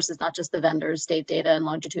many sources, not just the vendors, state data and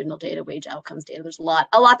longitudinal data, wage outcomes data. There's a lot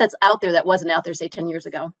that's out there that wasn't out there, say, 10 years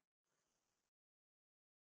ago.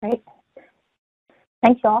 Great.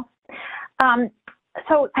 Thanks, y'all.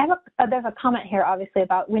 So there's a comment here, obviously,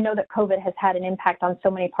 about we know that COVID has had an impact on so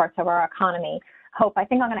many parts of our economy. Hope, I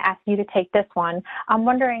think I'm going to ask you to take this one. I'm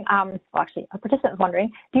wondering, a participant is wondering,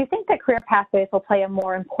 do you think that career pathways will play a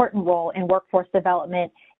more important role in workforce development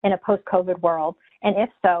in a post-COVID world? And if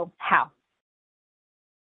so, how?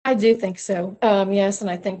 I do think so, yes, and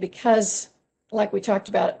I think because, like we talked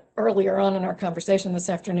about earlier on in our conversation this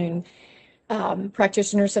afternoon,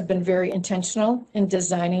 practitioners have been very intentional in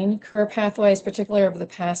designing career pathways, particularly over the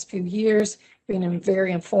past few years, being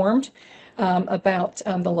very informed about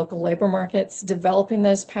the local labor markets, developing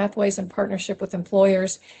those pathways in partnership with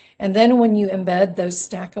employers. And then when you embed those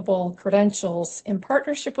stackable credentials in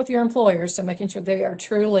partnership with your employers, so making sure they are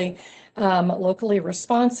truly locally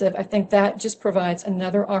responsive, I think that just provides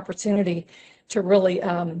another opportunity to really,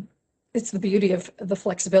 it's the beauty of the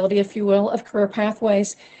flexibility, if you will, of career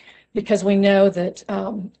pathways, because we know that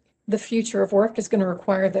the future of work is going to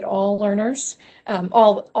require that all learners,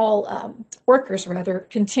 all workers rather,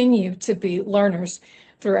 continue to be learners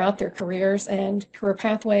throughout their careers, and career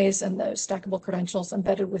pathways and those stackable credentials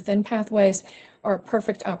embedded within pathways are a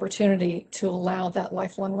perfect opportunity to allow that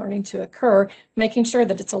lifelong learning to occur, making sure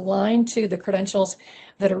that it's aligned to the credentials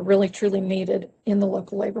that are really truly needed in the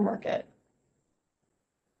local labor market.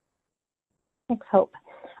 Thanks, Hope.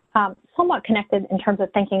 Somewhat connected in terms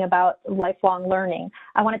of thinking about lifelong learning,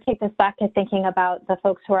 I want to take this back to thinking about the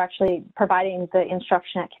folks who are actually providing the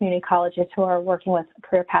instruction at community colleges who are working with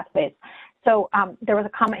career pathways. So there was a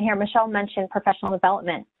comment here. Michelle mentioned professional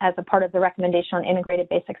development as a part of the recommendation on integrated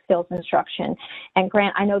basic skills instruction. And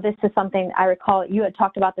Grant, I know this is something I recall you had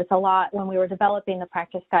talked about this a lot when we were developing the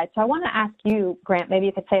practice guide. So I want to ask you, Grant, maybe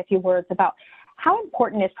you could say a few words about how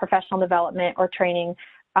important is professional development or training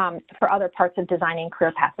for other parts of designing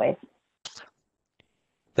career pathways?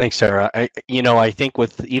 Thanks, Sarah. I think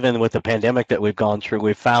even with the pandemic that we've gone through,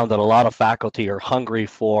 we've found that a lot of faculty are hungry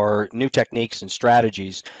for new techniques and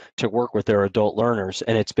strategies to work with their adult learners.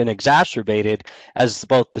 And it's been exacerbated as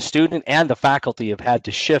both the student and the faculty have had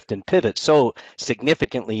to shift and pivot so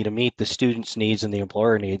significantly to meet the students' needs and the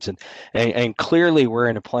employer needs. And clearly we're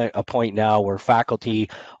in a point now where faculty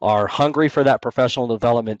are hungry for that professional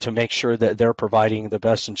development to make sure that they're providing the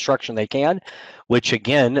best instruction they can, which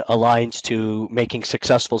again aligns to making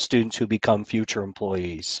successful students who become future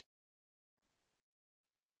employees.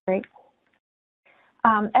 Great.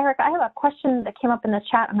 Eric, I have a question that came up in the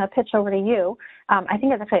chat. I'm going to pitch over to you. I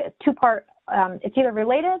think it's actually a two-part, it's either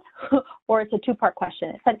related or it's a two-part question.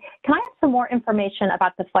 It said, can I have some more information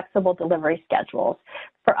about the flexible delivery schedules?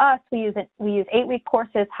 For us, we use 8-week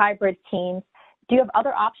courses, hybrid teams. Do you have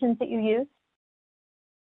other options that you use?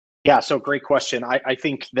 Yeah, so great question. I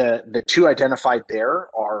think the two identified there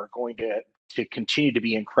are going to continue to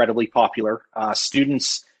be incredibly popular.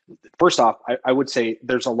 Students, first off, I would say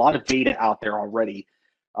there's a lot of data out there already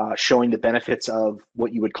showing the benefits of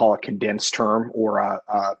what you would call a condensed term or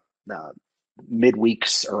a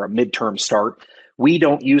midweeks or a midterm start. We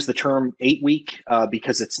don't use the term 8-week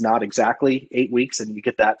because it's not exactly 8 weeks, and you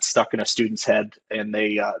get that stuck in a student's head, and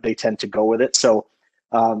they tend to go with it. So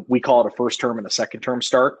we call it a first term and a second term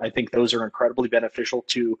start. I think those are incredibly beneficial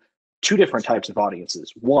to two different types of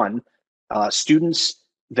audiences. One, students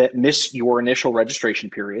that miss your initial registration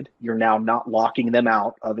period, you're now not locking them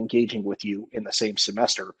out of engaging with you in the same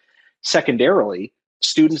semester. Secondarily,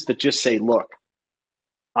 students that just say, look,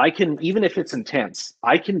 I can, even if it's intense,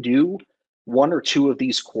 I can do 1 or 2 of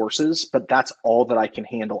these courses, but that's all that I can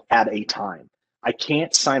handle at a time. I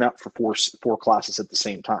can't sign up for four classes at the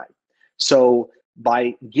same time. So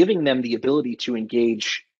by giving them the ability to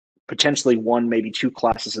engage potentially 1, maybe 2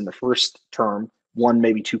 classes in the first term, 1,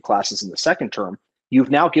 maybe 2 classes in the second term, you've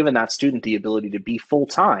now given that student the ability to be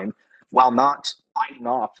full-time while not biting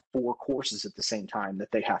off 4 courses at the same time that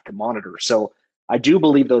they have to monitor. So I do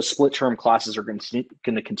believe those split term classes are going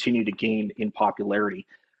to continue to gain in popularity.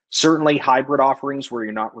 Certainly hybrid offerings where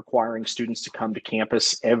you're not requiring students to come to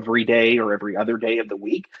campus every day or every other day of the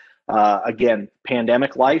week. Again,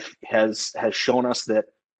 pandemic life has shown us that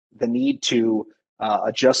the need to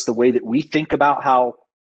adjust the way that we think about how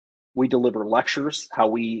we deliver lectures, how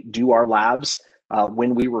we do our labs,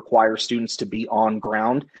 when we require students to be on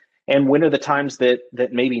ground, and when are the times that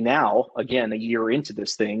maybe now, again, a year into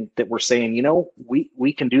this thing, that we're saying, you know,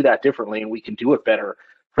 we can do that differently and we can do it better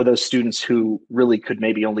for those students who really could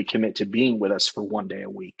maybe only commit to being with us for 1 day a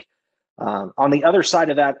week. On the other side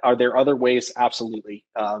of that, are there other ways? Absolutely.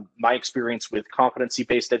 My experience with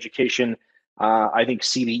competency-based education, I think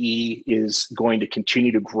CBE is going to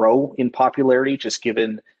continue to grow in popularity, just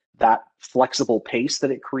given that flexible pace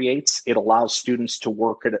that it creates. It allows students to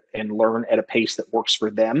work and learn at a pace that works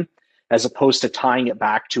for them, as opposed to tying it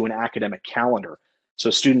back to an academic calendar.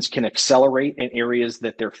 So students can accelerate in areas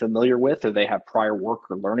that they're familiar with or they have prior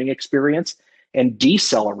work or learning experience, and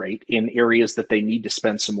decelerate in areas that they need to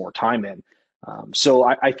spend some more time in. So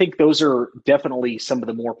I think those are definitely some of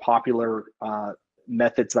the more popular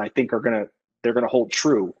methods that I think they're gonna hold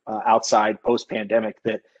true outside post-pandemic,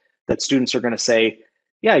 that students are gonna say,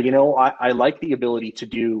 yeah, you know, I like the ability to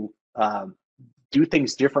do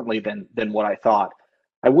things differently than what I thought.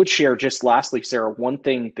 I would share just lastly, Sarah, one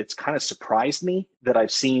thing that's kind of surprised me that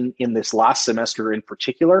I've seen in this last semester in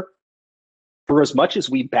particular. For as much as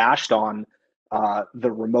we bashed on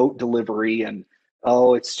the remote delivery and,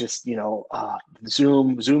 oh, it's just, you know,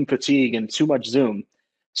 Zoom fatigue and too much Zoom,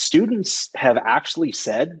 students have actually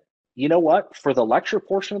said, you know what, for the lecture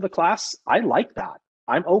portion of the class, I like that.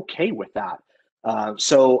 I'm okay with that.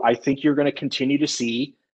 So I think you're going to continue to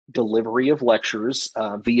see delivery of lectures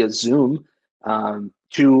via Zoom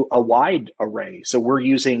to a wide array. So we're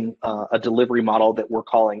using a delivery model that we're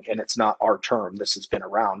calling, and it's not our term, this has been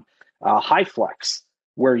around, high flex,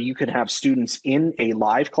 where you can have students in a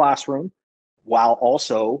live classroom while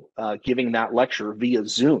also giving that lecture via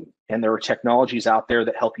Zoom. And there are technologies out there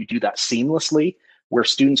that help you do that seamlessly, where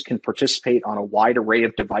students can participate on a wide array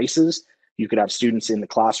of devices. You could have students in the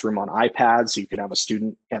classroom on iPads. You could have a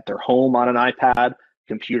student at their home on an iPad,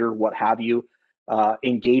 computer, what have you,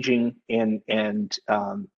 engaging and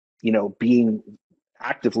you know, being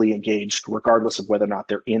actively engaged, regardless of whether or not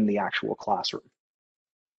they're in the actual classroom.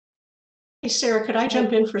 Hey, Sarah, could I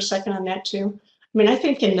jump in for a second on that too? I mean, I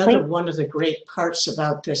think another one of the great parts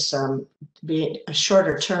about this being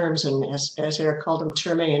shorter terms, and as Eric called them,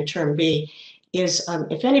 Term A and Term B, is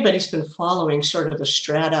if anybody's been following sort of the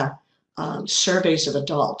strata surveys of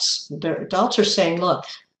adults, the adults are saying, look,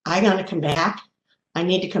 I got to come back. I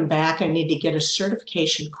need to come back. I need to get a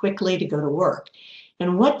certification quickly to go to work.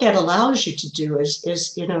 And what that allows you to do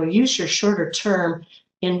is you know, use your shorter term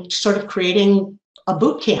in sort of creating a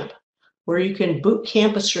boot camp, where you can boot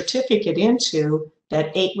camp a certificate into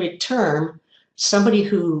that 8-week term. Somebody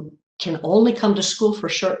who can only come to school for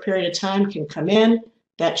a short period of time can come in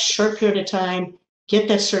that short period of time, get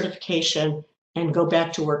that certification, and go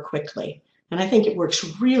back to work quickly. And I think it works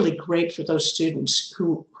really great for those students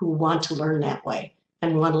who want to learn that way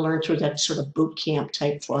and want to learn through that sort of boot camp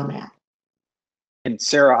type format. And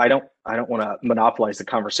Sarah, I don't want to monopolize the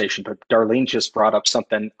conversation, but Darlene just brought up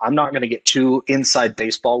something. I'm not going to get too inside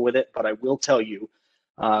baseball with it, but I will tell you,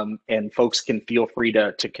 and folks can feel free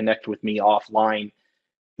to connect with me offline.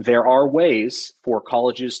 There are ways for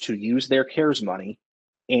colleges to use their CARES money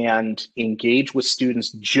and engage with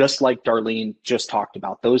students just like Darlene just talked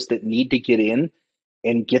about, those that need to get in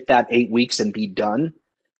and get that 8 weeks and be done.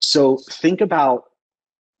 So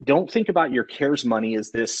don't think about your CARES money as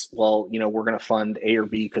this, well, we're going to fund A or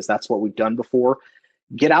B because that's what we've done before.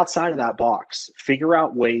 Get outside of that box. Figure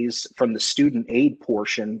out ways from the student aid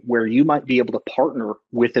portion where you might be able to partner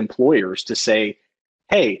with employers to say,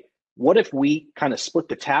 hey, what if we kind of split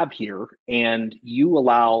the tab here and you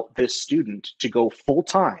allow this student to go full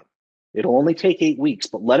time? It'll only take 8 weeks,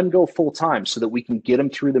 but let them go full time so that we can get them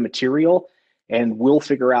through the material, and we'll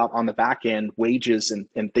figure out on the back end wages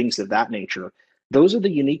and things of that nature. Those are the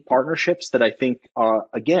unique partnerships that I think,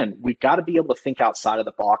 again, we've got to be able to think outside of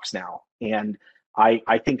the box now. And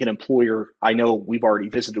I think an employer, I know we've already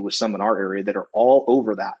visited with some in our area that are all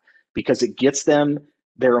over that because it gets them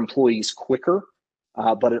their employees quicker,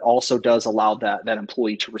 but it also does allow that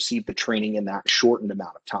employee to receive the training in that shortened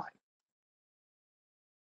amount of time.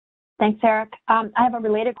 Thanks, Eric. I have a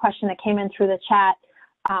related question that came in through the chat.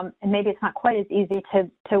 And maybe it's not quite as easy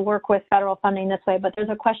to work with federal funding this way, but there's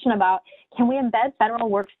a question about, can we embed federal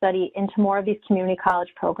work study into more of these community college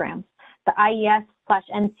programs? The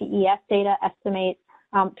IES/NCES data estimate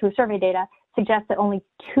through survey data suggests that only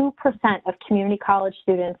 2% of community college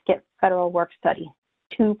students get federal work study,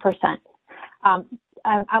 2%.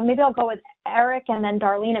 Maybe I'll go with Eric and then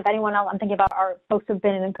Darlene, if anyone else. I'm thinking about our folks who've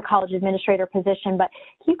been in the college administrator position, but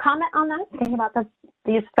can you comment on that, thinking about the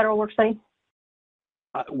use of federal work study?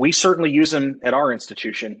 We certainly use them at our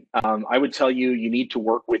institution. I would tell you, you need to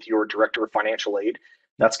work with your director of financial aid.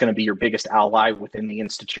 That's going to be your biggest ally within the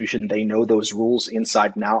institution. They know those rules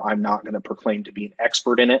inside and out. I'm not going to proclaim to be an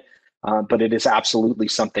expert in it, but it is absolutely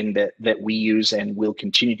something that we use and will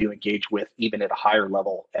continue to engage with even at a higher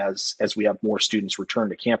level as we have more students return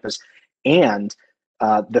to campus. And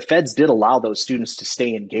the feds did allow those students to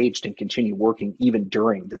stay engaged and continue working even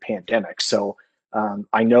during the pandemic. So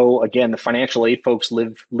I know, again, the financial aid folks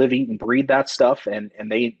live, eat, and breathe that stuff, and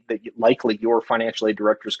they likely your financial aid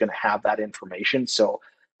director is going to have that information. So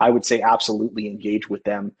I would say absolutely engage with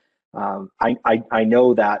them. I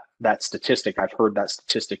know that statistic. I've heard that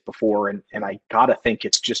statistic before, and I gotta think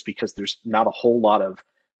it's just because there's not a whole lot of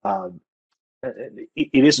it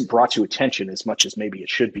isn't brought to attention as much as maybe it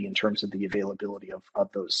should be in terms of the availability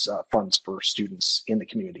of those funds for students in the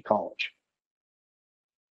community college.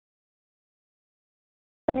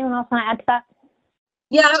 Anyone else want to add to that?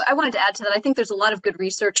 Yeah, I wanted to add to that. I think there's a lot of good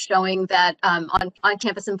research showing that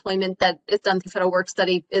on-campus employment that is done through federal work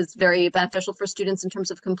study is very beneficial for students in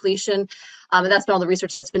terms of completion. And that's been all the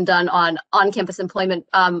research that's been done on-campus employment.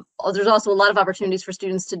 There's also a lot of opportunities for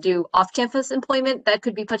students to do off-campus employment that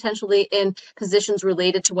could be potentially in positions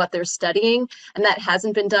related to what they're studying. And that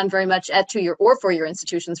hasn't been done very much at two-year or four-year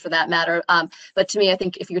institutions for that matter. But to me, I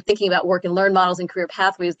think if you're thinking about work and learn models and career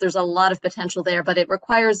pathways, there's a lot of potential there, but it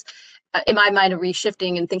requires, in my mind, a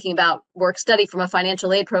reshifting and thinking about work study from a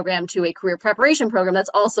financial aid program to a career preparation program that's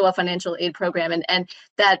also a financial aid program, and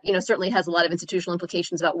that certainly has a lot of institutional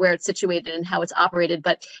implications about where it's situated and how it's operated,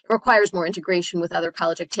 but it requires more integration with other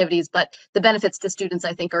college activities. But the benefits to students,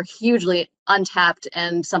 I think, are hugely untapped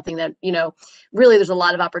and something that really there's a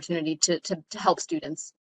lot of opportunity to help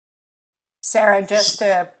students. Sarah, just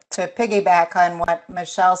to piggyback on what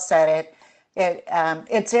Michelle said,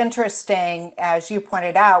 it's interesting, as you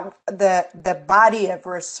pointed out, the body of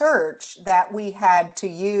research that we had to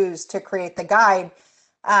use to create the guide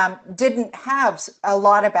didn't have a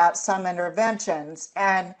lot about some interventions,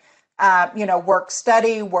 and work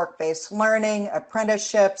study, work-based learning,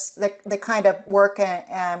 apprenticeships, the kind of work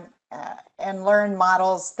and learn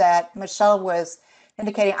models that Michelle was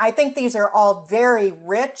indicating. I think these are all very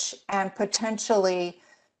rich and potentially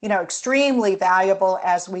extremely valuable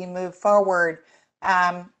as we move forward.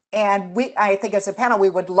 And I think as a panel, we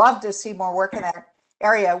would love to see more work in that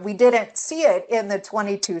area. We didn't see it in the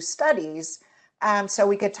 22 studies, so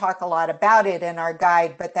we could talk a lot about it in our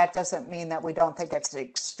guide, but that doesn't mean that we don't think it's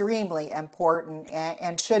extremely important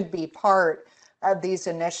and should be part of these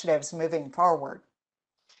initiatives moving forward.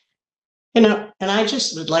 And I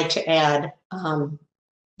just would like to add,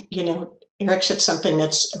 Eric said something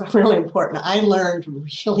that's really important. I learned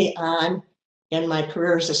really on in my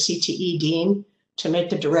career as a CTE dean to make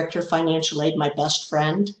the director of financial aid my best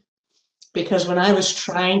friend, because when I was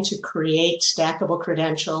trying to create stackable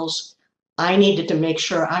credentials, I needed to make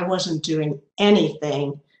sure I wasn't doing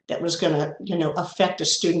anything that was going to, you know, affect a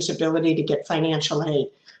student's ability to get financial aid.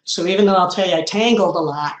 So even though I'll tell you I tangled a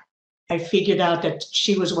lot, I figured out that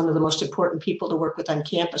she was one of the most important people to work with on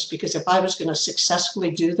campus, because if I was going to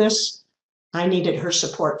successfully do this, I needed her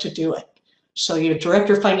support to do it. So your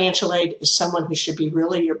director of financial aid is someone who should be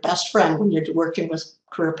really your best friend when you're working with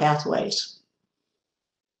career pathways.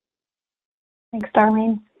 Thanks,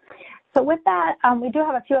 Darlene. So with that, we do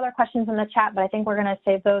have a few other questions in the chat, but I think we're going to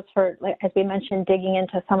save those for, as we mentioned, digging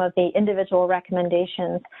into some of the individual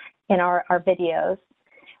recommendations in our videos.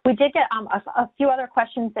 We did get a few other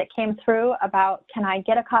questions that came through about, can I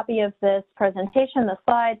get a copy of this presentation, the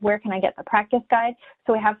slides, where can I get the practice guide?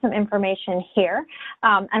 So we have some information here.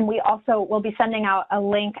 And we also will be sending out a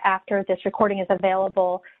link after this recording is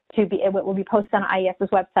available it will be posted on IES's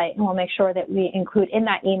website, and we'll make sure that we include in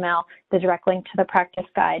that email the direct link to the practice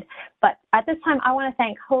guide. But at this time, I want to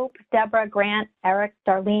thank Hope, Deborah, Grant, Eric,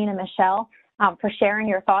 Darlene, and Michelle for sharing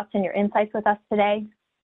your thoughts and your insights with us today.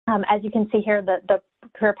 As you can see here, the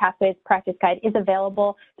Career Pathways Practice Guide is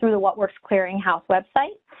available through the What Works Clearinghouse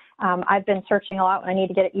website. I've been searching a lot when I need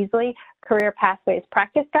to get it easily, Career Pathways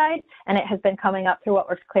Practice Guide, and it has been coming up through What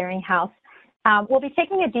Works Clearinghouse. We'll be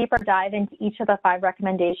taking a deeper dive into each of the 5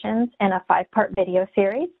 recommendations in a 5-part video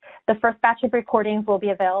series. The first batch of recordings will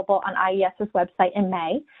be available on IES's website in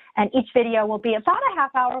May, and each video will be about a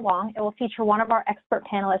half-hour long. It will feature one of our expert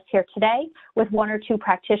panelists here today with 1 or 2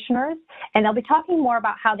 practitioners, and they'll be talking more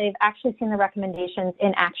about how they've actually seen the recommendations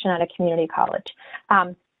in action at a community college.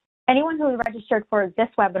 Anyone who registered for this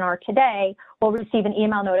webinar today will receive an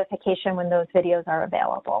email notification when those videos are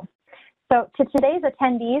available. So to today's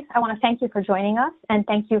attendees, I want to thank you for joining us, and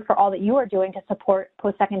thank you for all that you are doing to support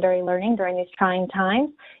post-secondary learning during these trying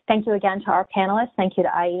times. Thank you again to our panelists. Thank you to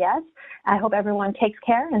IES. I hope everyone takes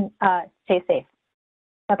care and stay safe.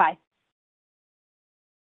 Bye-bye.